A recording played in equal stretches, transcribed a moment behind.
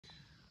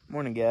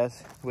Morning,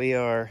 guys. We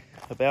are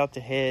about to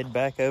head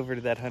back over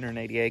to that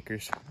 180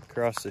 acres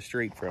across the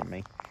street from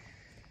me,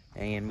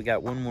 and we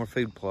got one more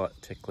food plot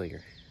to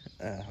clear.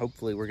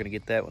 Hopefully we're going to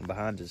get that one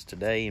behind us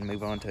today and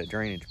move on to a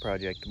drainage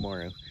project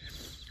tomorrow.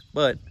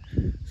 But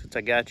since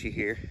I got you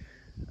here,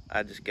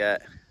 I just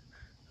got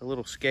a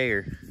little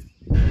scare.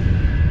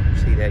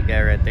 See that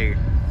guy right there?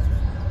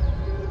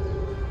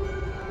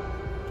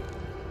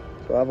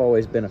 So I've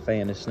always been a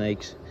fan of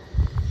snakes.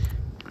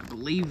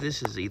 I believe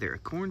this is either a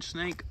corn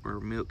snake or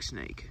a milk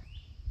snake.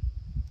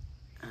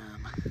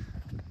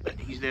 But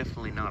he's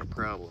definitely not a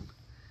problem.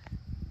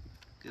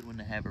 Good one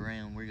to have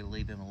around. We're gonna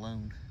leave him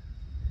alone.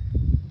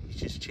 He's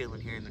just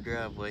chilling here in the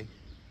driveway.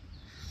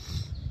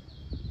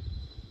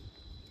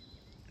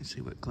 Let's see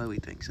what Chloe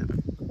thinks of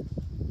him.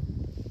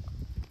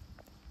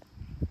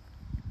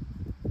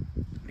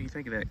 What do you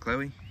think of that,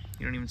 Chloe?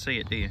 You don't even see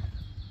it, do you?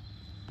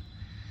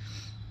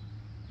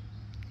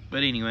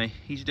 But anyway,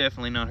 he's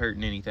definitely not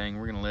hurting anything.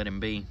 We're gonna let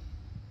him be.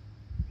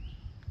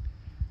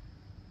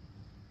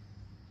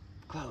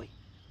 Chloe.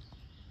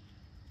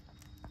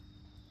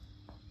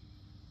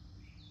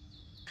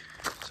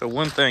 So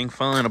one thing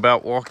fun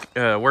about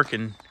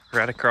working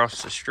right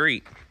across the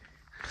street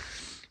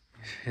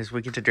is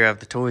we get to drive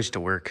the toys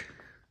to work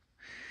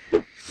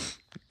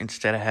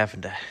instead of having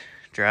to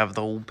drive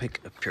the old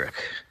pickup truck.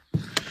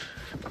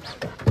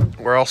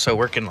 We're also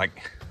working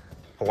like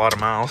a lot of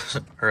miles,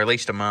 or at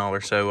least a mile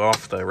or so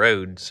off the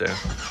road, so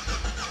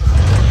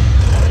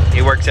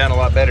it works out a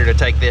lot better to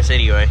take this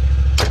anyway.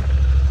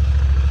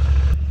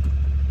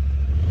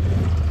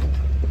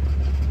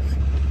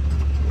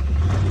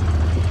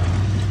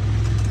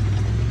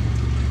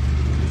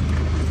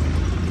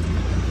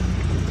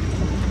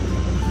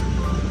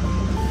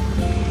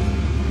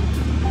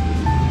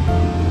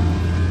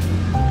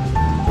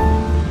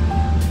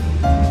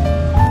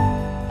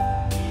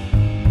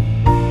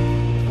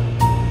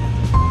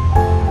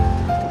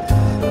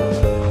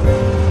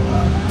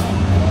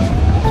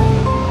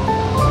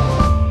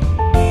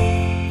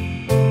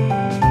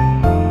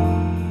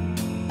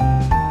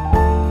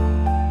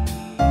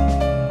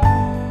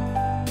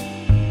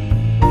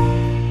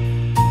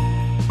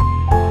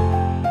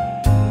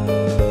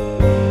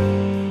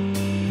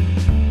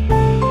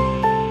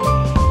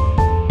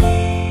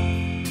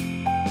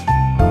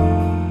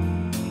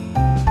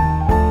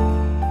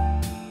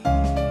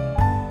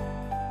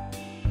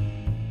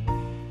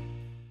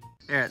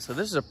 Alright, so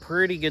this is a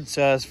pretty good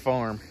sized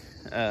farm,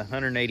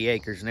 180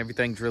 acres, and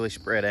everything's really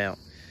spread out.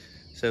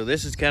 So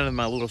this is kind of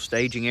my little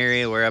staging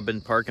area where I've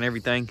been parking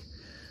everything.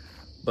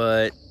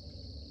 But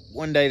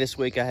one day this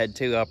week I had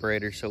 2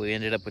 operators, so we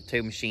ended up with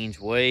 2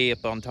 machines way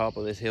up on top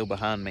of this hill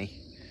behind me.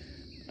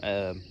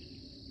 And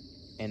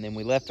then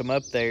we left them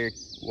up there,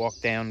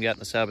 walked down, got in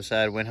the side by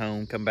side, went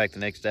home, come back the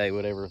next day,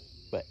 whatever.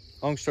 But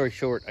long story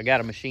short, I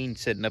got a machine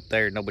sitting up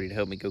there, nobody to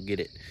help me go get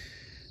it.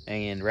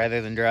 And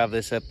rather than drive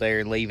this up there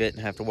and leave it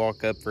and have to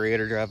walk up for it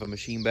or drive a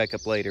machine back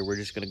up later, we're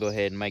just going to go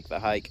ahead and make the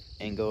hike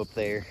and go up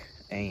there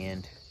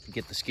and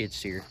get the skid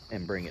steer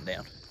and bring it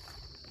down.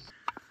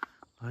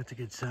 Well, that's a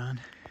good sign.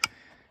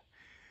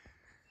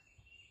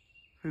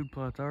 Food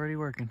plot's already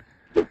working.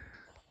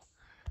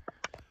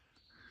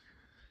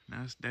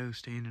 Nice doe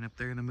standing up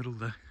there in the middle of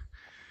the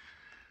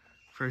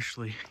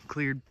freshly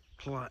cleared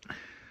plot.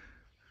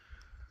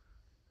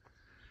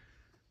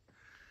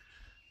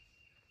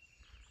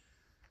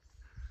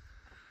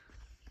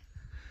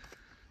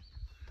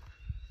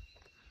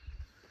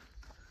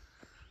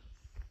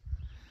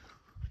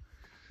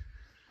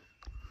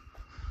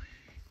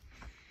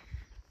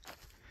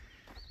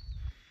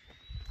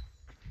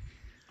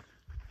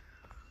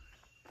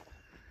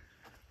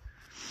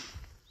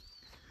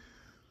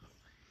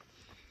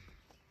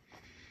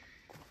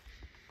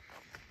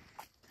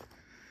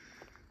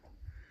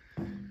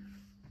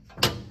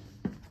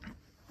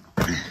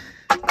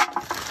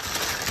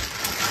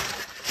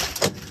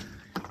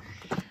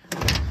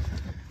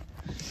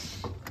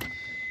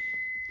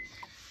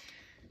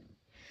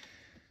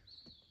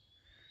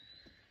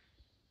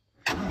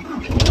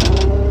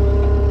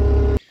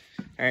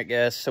 Alright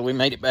guys, so we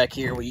made it back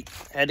here. We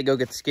had to go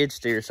get the skid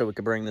steer so we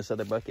could bring this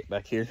other bucket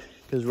back here,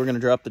 because we're going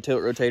to drop the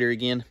tilt rotator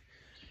again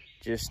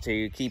just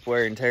to keep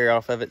wear and tear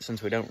off of it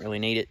since we don't really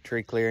need it,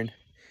 tree clearing.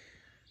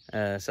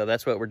 So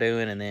that's what we're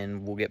doing, and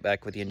then we'll get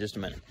back with you in just a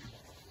minute.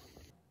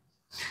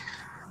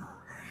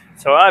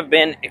 So I've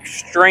been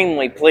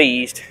extremely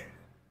pleased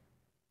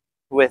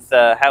with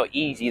how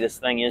easy this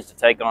thing is to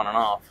take on and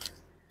off.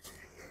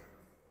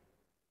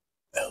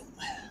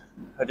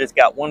 I just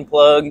got one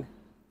plug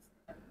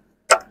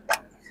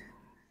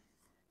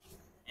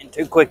and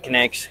 2 quick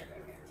connects,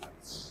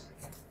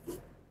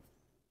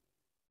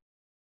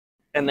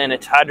 and then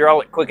it's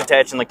hydraulic quick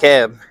attach in the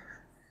cab.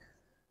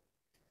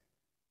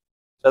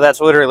 So that's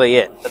literally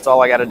it. That's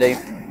all I got to do.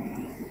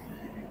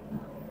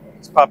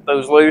 Let's pop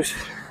those loose.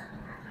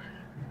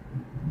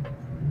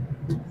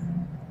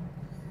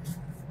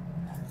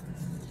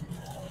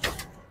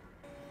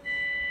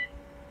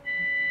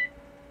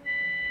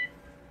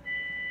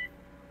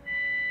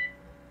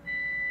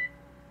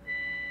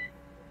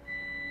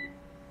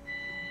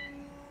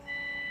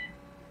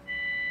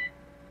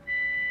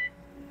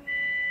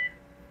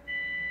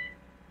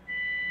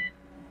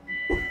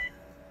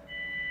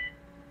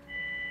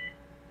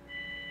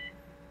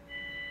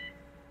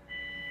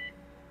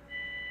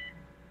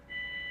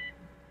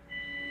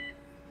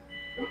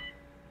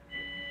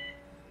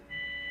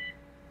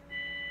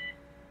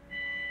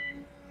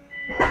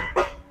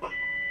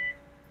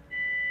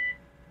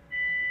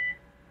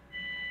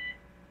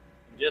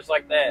 just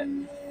like that,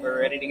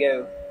 we're ready to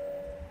go.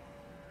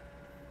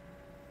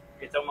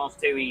 It's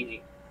almost too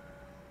easy.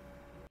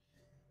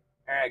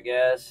 Alright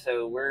guys,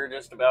 so we're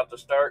just about to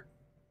start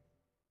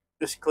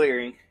this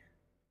clearing.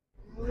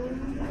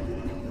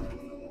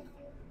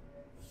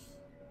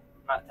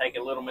 Might take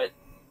a little bit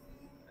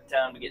of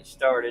time to get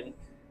started.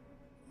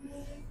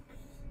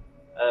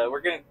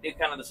 We're going to do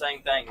kind of the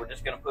same thing. We're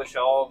just going to push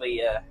all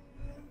the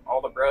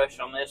brush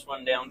on this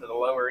one down to the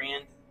lower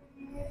end,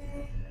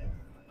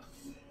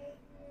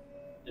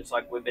 just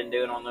like we've been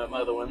doing on the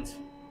other ones.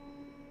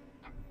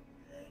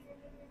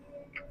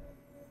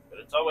 But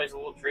it's always a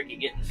little tricky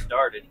getting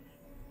started.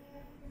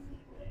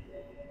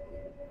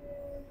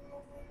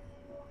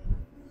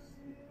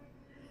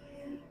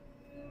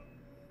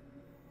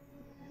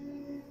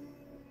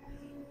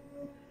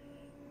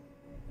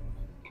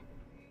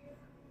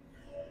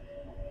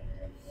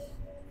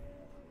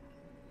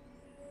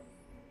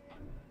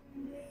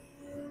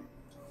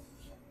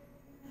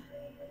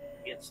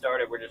 Get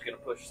started, we're just going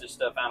to push this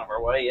stuff out of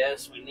our way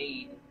as we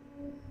need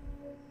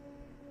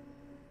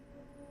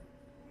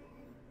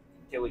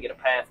until we get a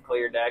path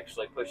cleared to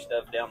actually push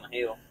stuff down the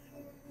hill.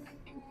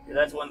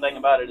 That's one thing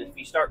about it, is if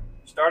you start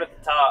at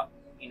the top,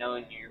 you know,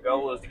 and your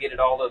goal is to get it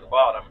all to the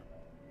bottom,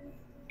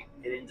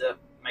 it ends up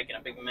making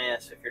a big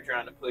mess if you're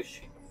trying to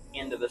push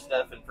into the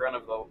stuff in front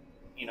of the,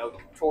 you know,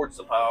 towards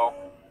the pile.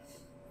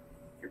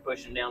 If you're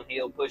pushing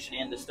downhill, pushing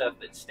into stuff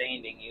that's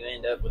standing, you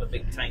end up with a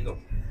big tangled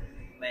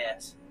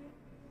mess.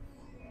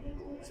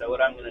 So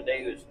what I'm going to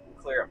do is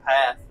clear a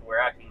path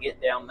where I can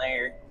get down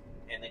there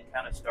and then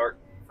kind of start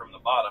from the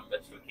bottom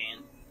best we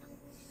can.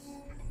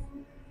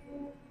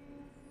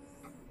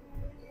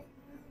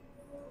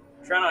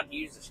 Try not to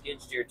use the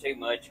skid steer too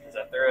much because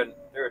I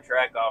threw a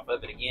track off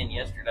of it again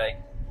yesterday.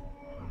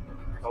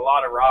 There's a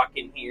lot of rock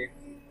in here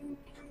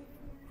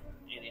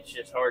and it's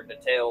just hard to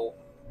tell,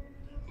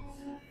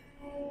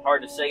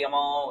 hard to see them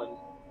all,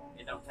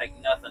 and it don't take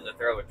nothing to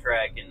throw a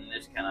track in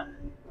this kind of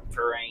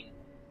terrain.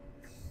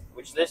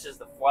 Which this is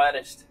the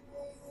flattest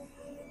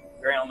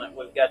ground that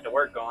we've got to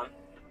work on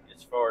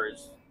as far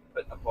as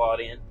putting a plot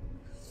in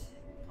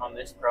on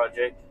this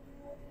project.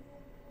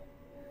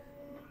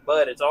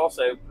 But it's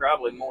also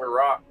probably more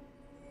rock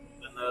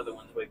than the other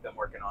ones we've been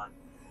working on.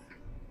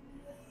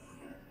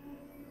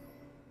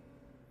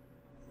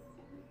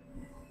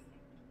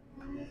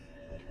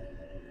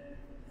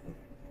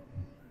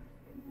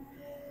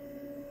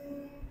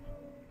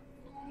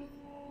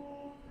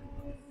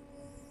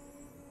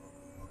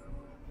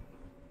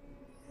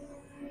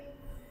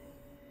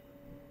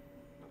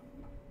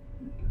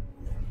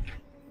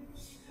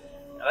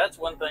 Now that's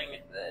one thing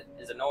that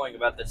is annoying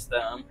about this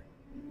thumb,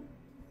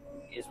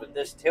 is with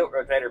this tilt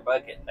rotator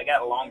bucket, they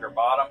got a longer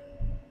bottom,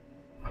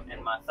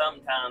 and my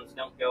thumb tines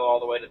don't go all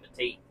the way to the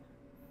teeth.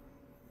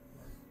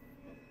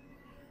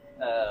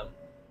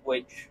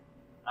 Which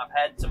I've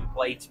had some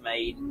plates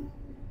made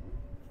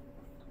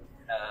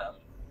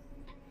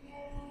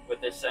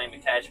with this same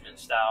attachment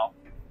style,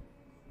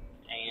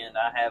 and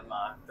I have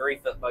my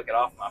 3-foot bucket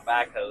off my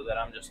backhoe that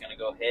I'm just going to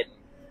go ahead and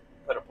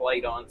put a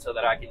plate on so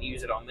that I can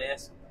use it on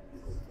this.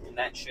 And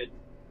that should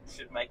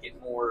make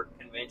it more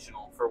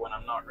conventional for when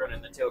I'm not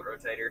running the tilt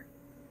rotator.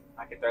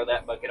 I could throw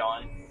that bucket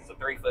on. It's a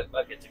 3-foot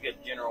bucket's a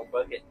good general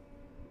bucket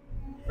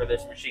for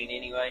this machine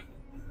anyway.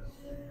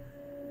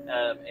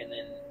 And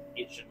then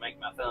it should make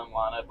my thumb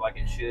line up like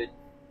it should.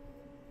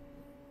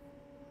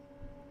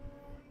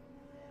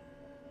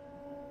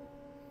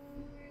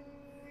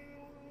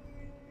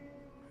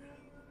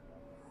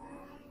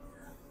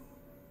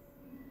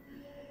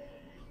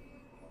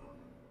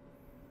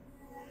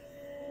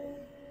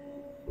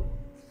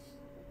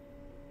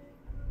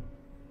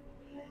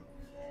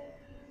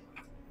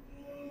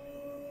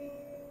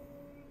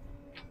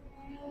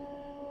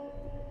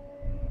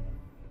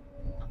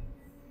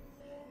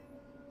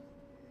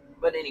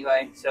 But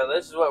anyway, so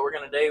this is what we're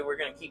going to do. We're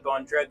going to keep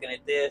on trucking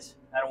at this.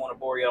 I don't want to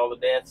bore you all to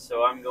death,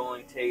 so I'm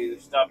going to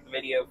stop the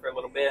video for a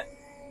little bit,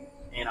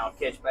 and I'll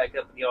catch back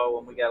up with y'all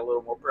when we got a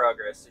little more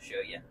progress to show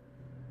you.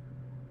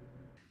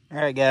 All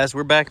right, guys,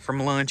 we're back from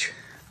lunch.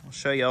 I'll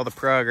show you all the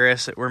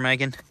progress that we're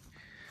making.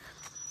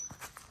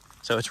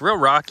 So it's real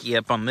rocky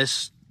up on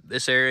this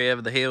area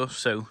of the hill,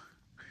 so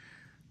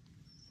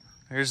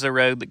there's the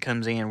road that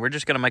comes in. We're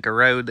just going to make a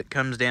road that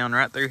comes down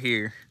right through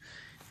here.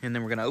 And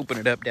then we're going to open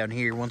it up down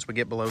here once we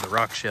get below the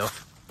rock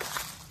shelf.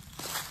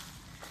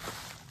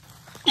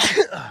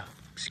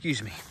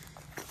 Excuse me.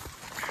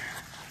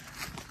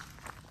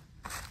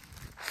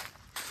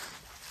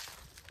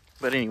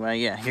 But anyway,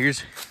 yeah,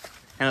 here's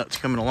how it's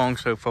coming along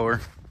so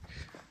far.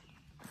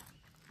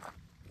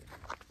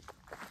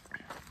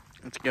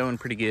 It's going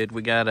pretty good.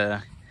 We got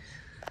that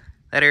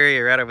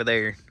area right over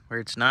there where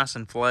it's nice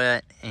and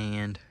flat,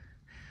 and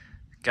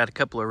got a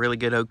couple of really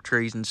good oak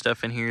trees and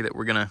stuff in here that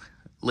we're going to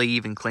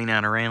leave and clean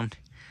out around.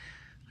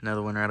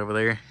 Another one right over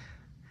there.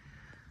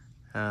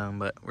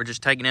 But we're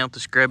just taking out the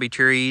scrubby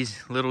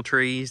trees, little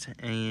trees,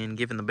 and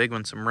giving the big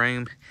one some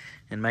room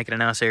and making a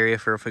nice area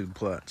for a food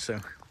plot. So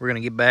we're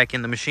gonna get back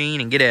in the machine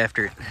and get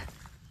after it.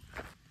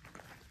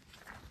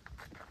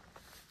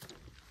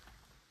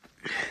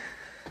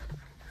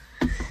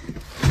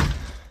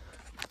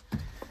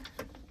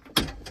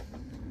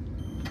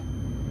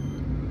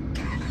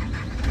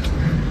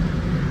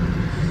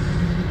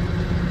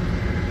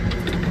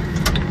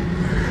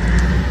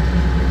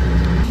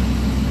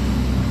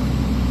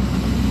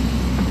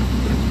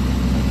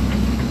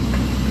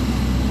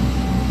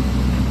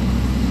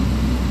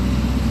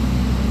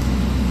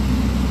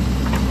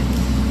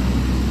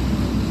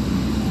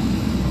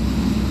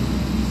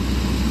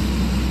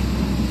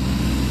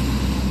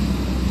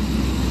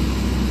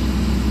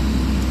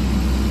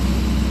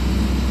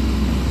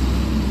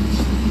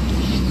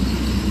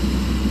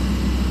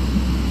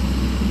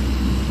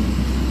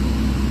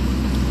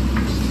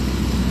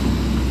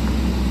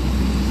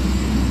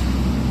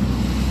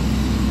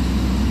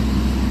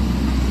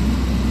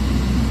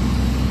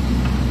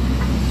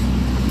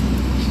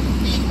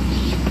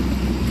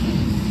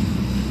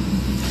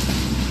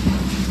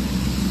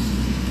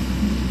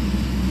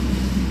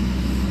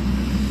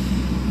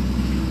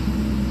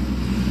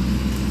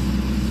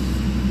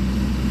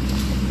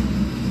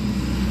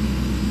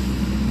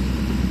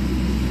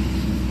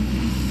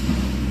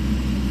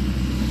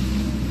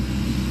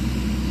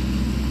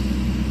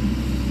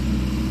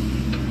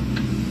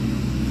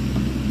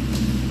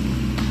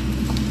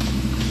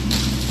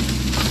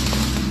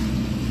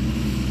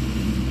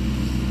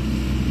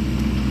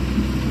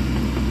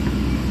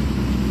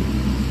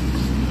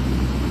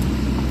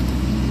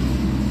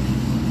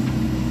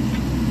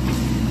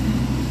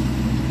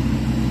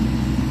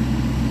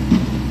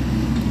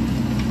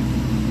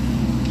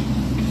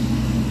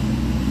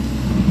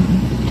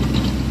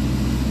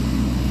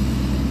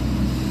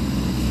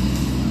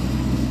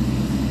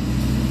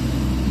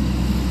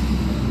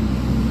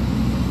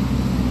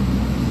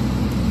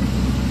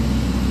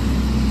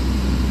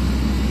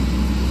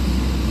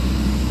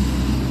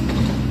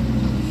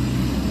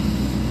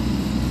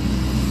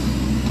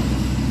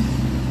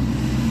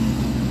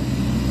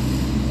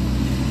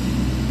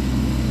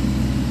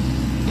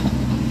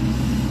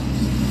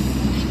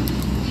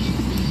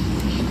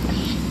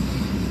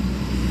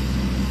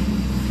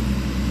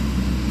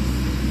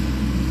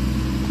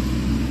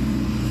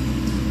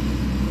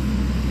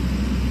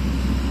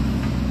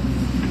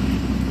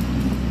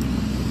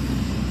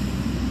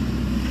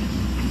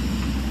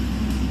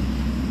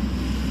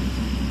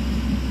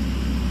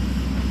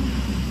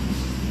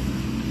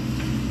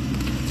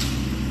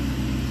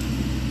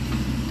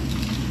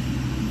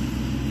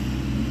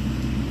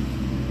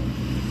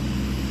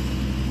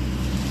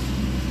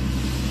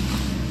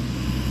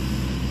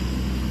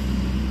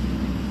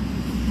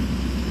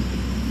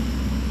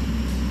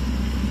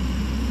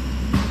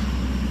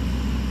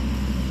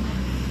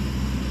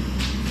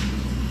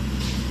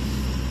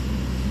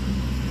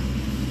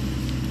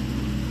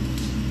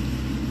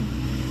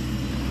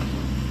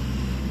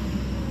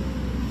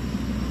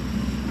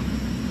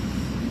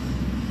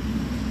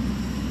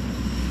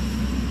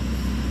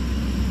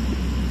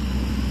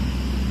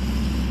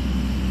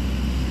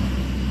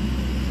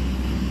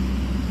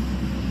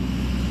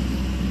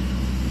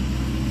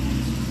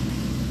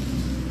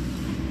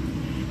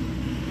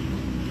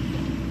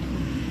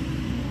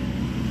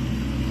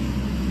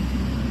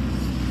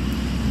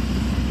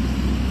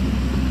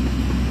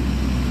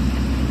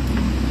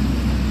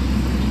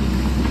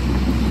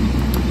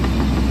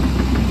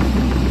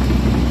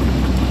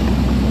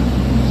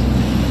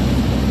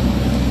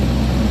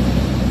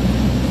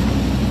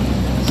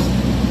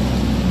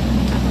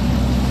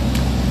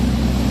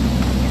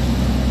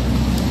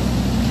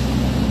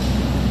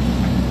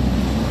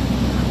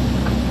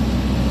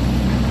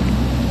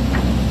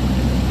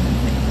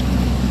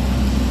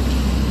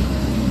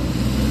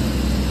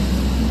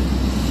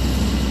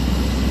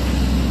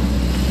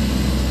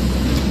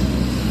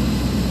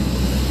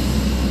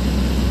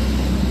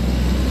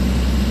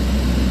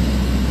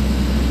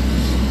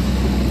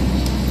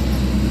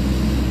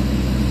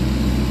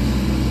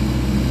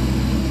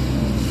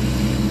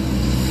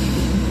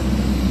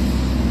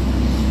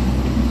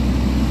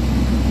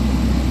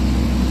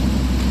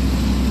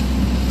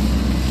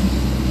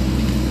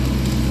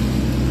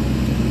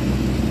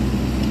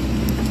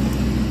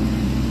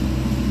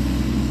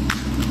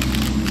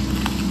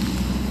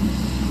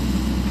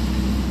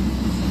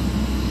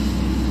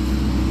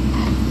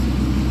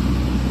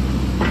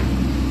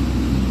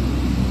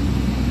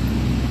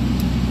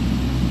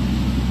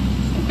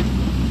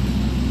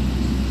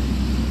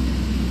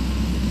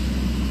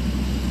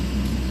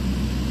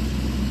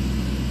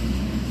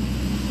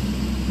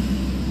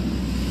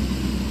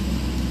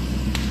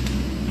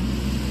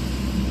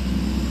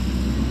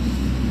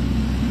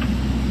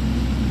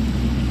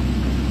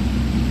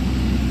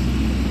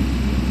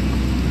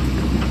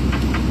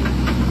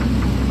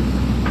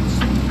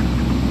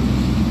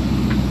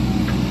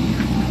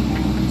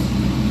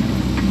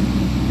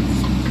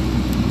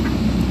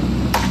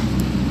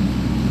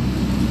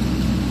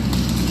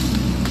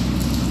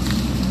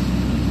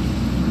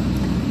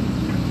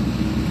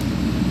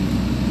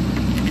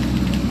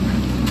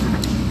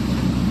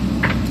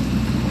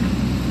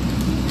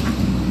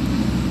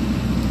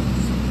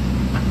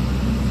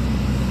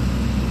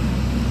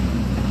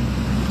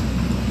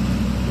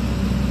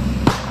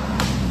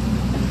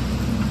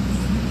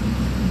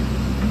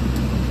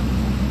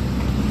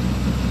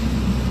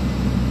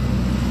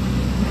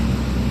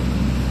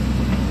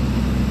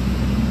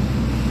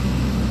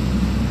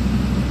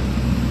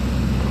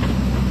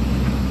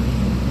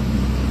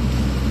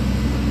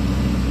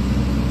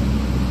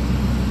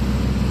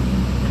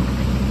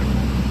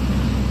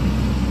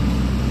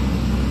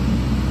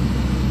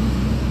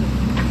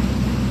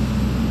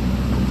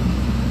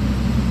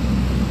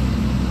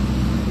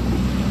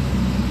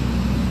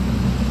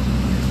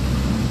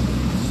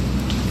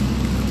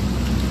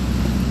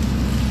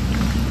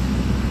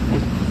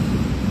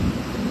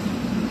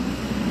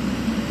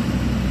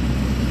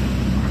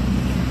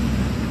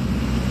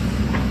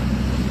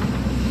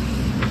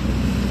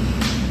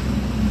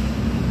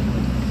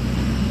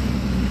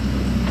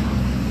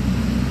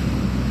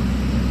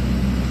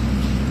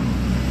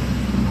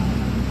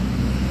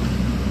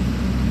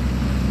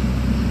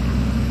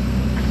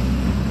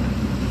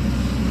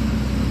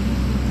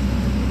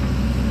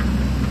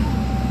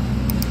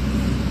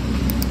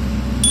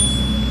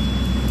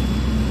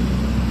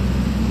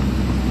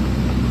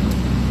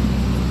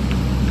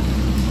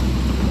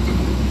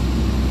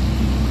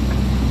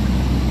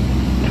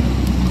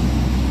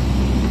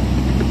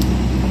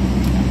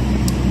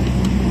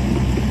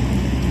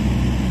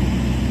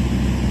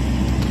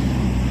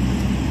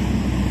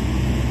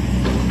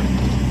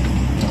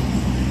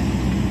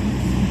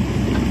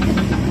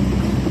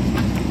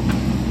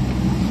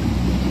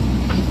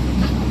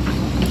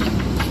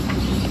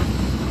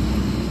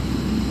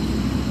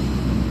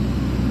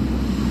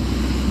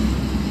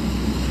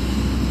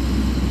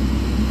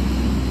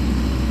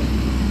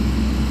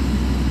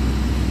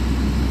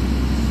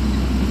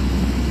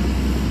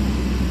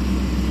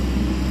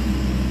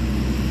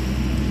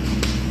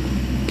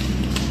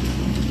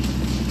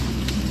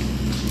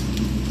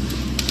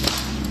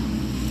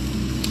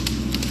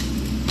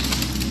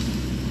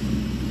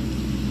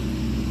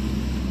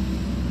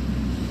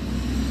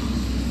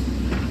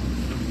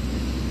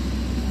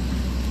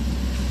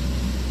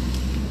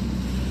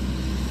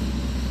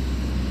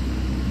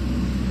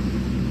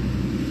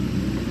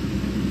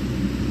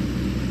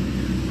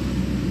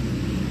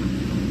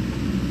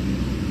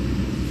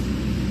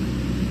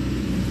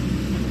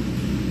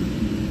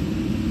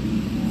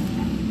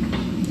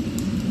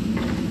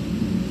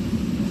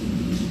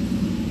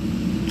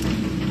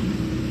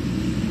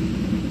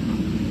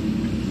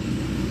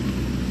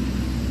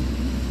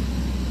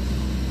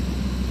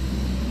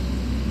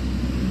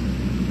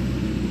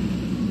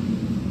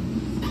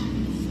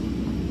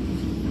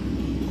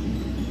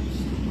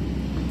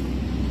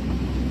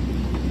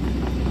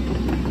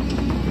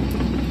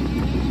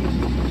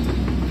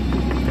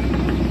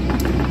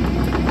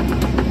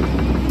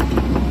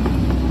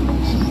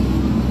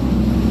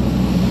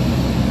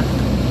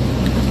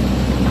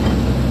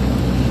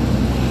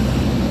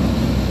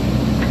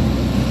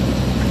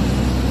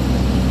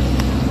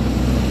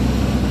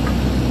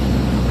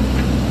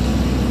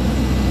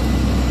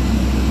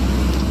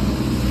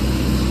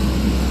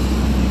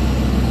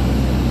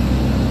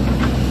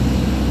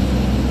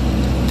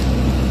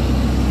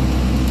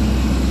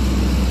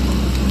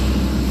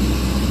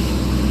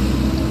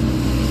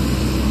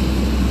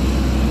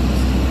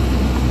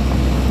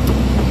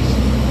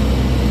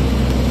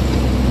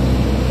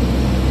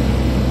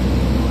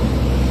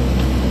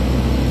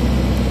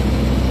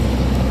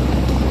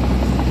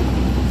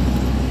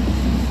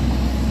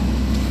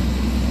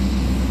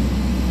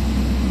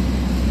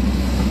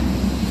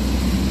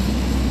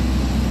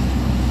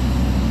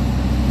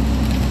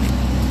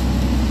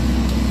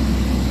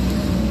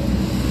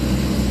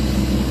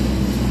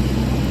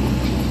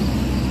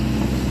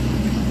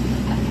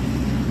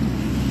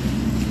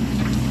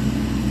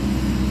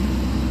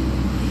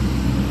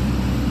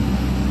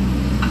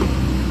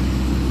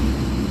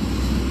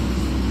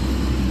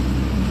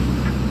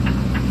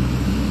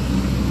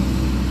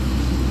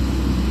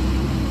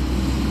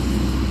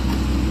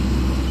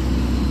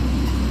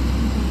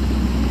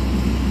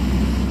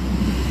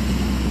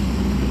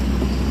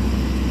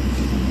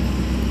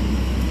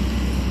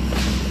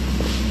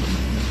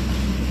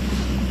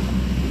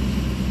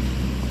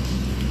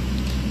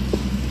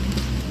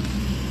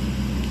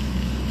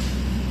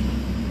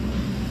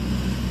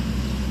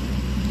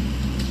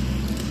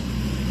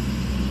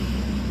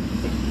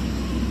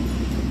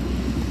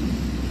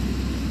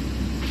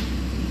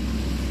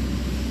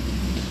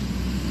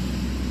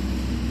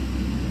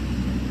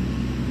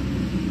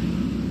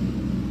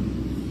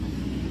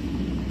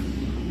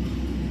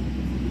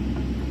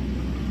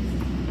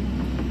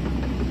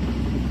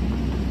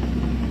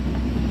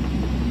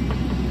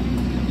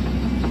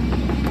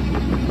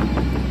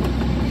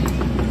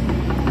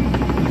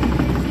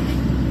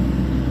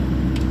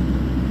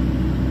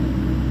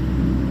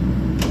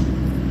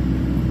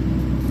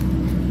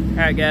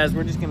 Alright guys,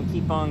 we're just gonna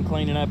keep on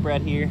cleaning up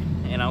right here,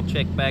 and I'll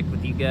check back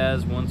with you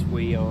guys once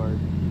we are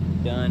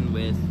done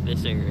with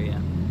this area.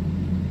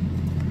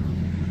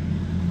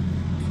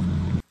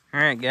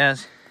 Alright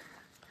guys,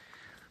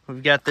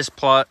 we've got this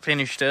plot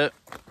finished up.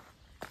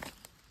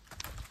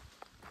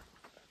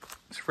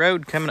 This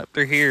road coming up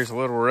through here is a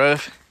little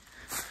rough.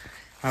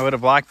 I would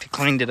have liked to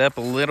cleaned it up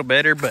a little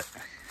better, but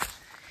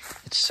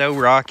it's so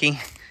rocky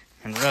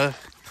and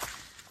rough.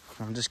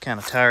 I'm just kind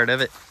of tired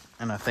of it,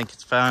 and I think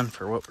it's fine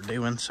for what we're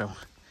doing, so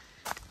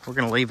we're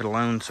gonna leave it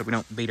alone so we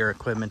don't beat our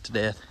equipment to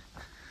death.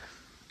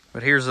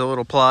 But here's a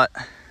little plot.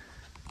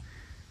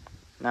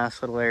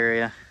 Nice little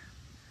area.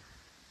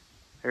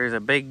 There's a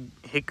big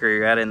hickory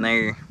right in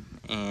there,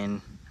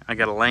 and I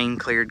got a lane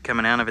cleared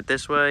coming out of it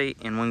this way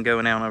and one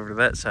going out over to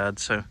that side,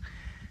 so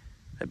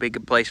that'd be a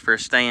good place for a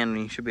stand,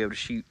 and you should be able to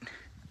shoot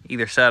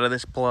either side of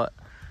this plot.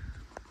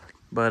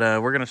 But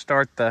we're gonna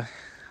start the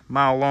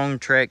mile-long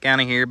trek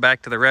out of here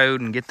back to the road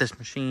and get this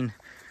machine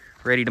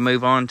ready to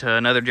move on to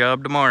another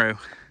job tomorrow.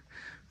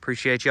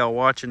 Appreciate y'all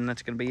watching.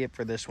 That's gonna be it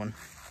for this one.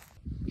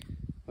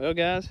 Well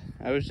guys,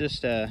 I was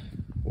just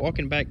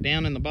walking back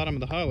down in the bottom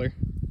of the holler.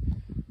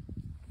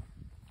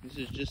 This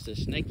is just a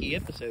snaky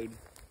episode.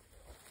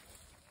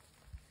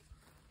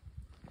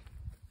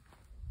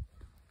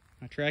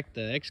 I tracked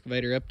the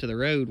excavator up to the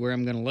road where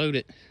I'm gonna load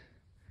it.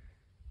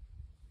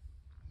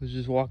 Was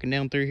just walking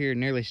down through here and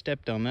nearly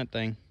stepped on that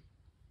thing.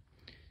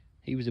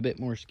 He was a bit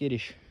more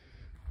skittish.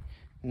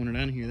 One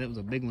down here, that was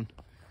a big one.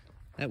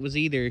 That was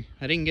either,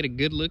 I didn't get a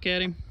good look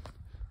at him.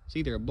 It's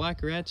either a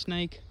black rat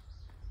snake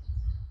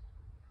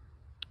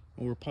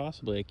or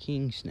possibly a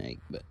king snake,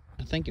 but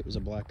I think it was a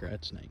black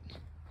rat snake.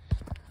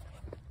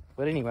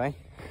 But anyway,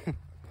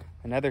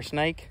 another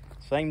snake,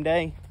 same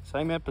day,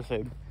 same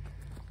episode.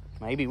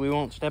 Maybe we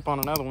won't step on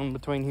another one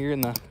between here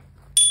and the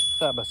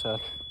side by side.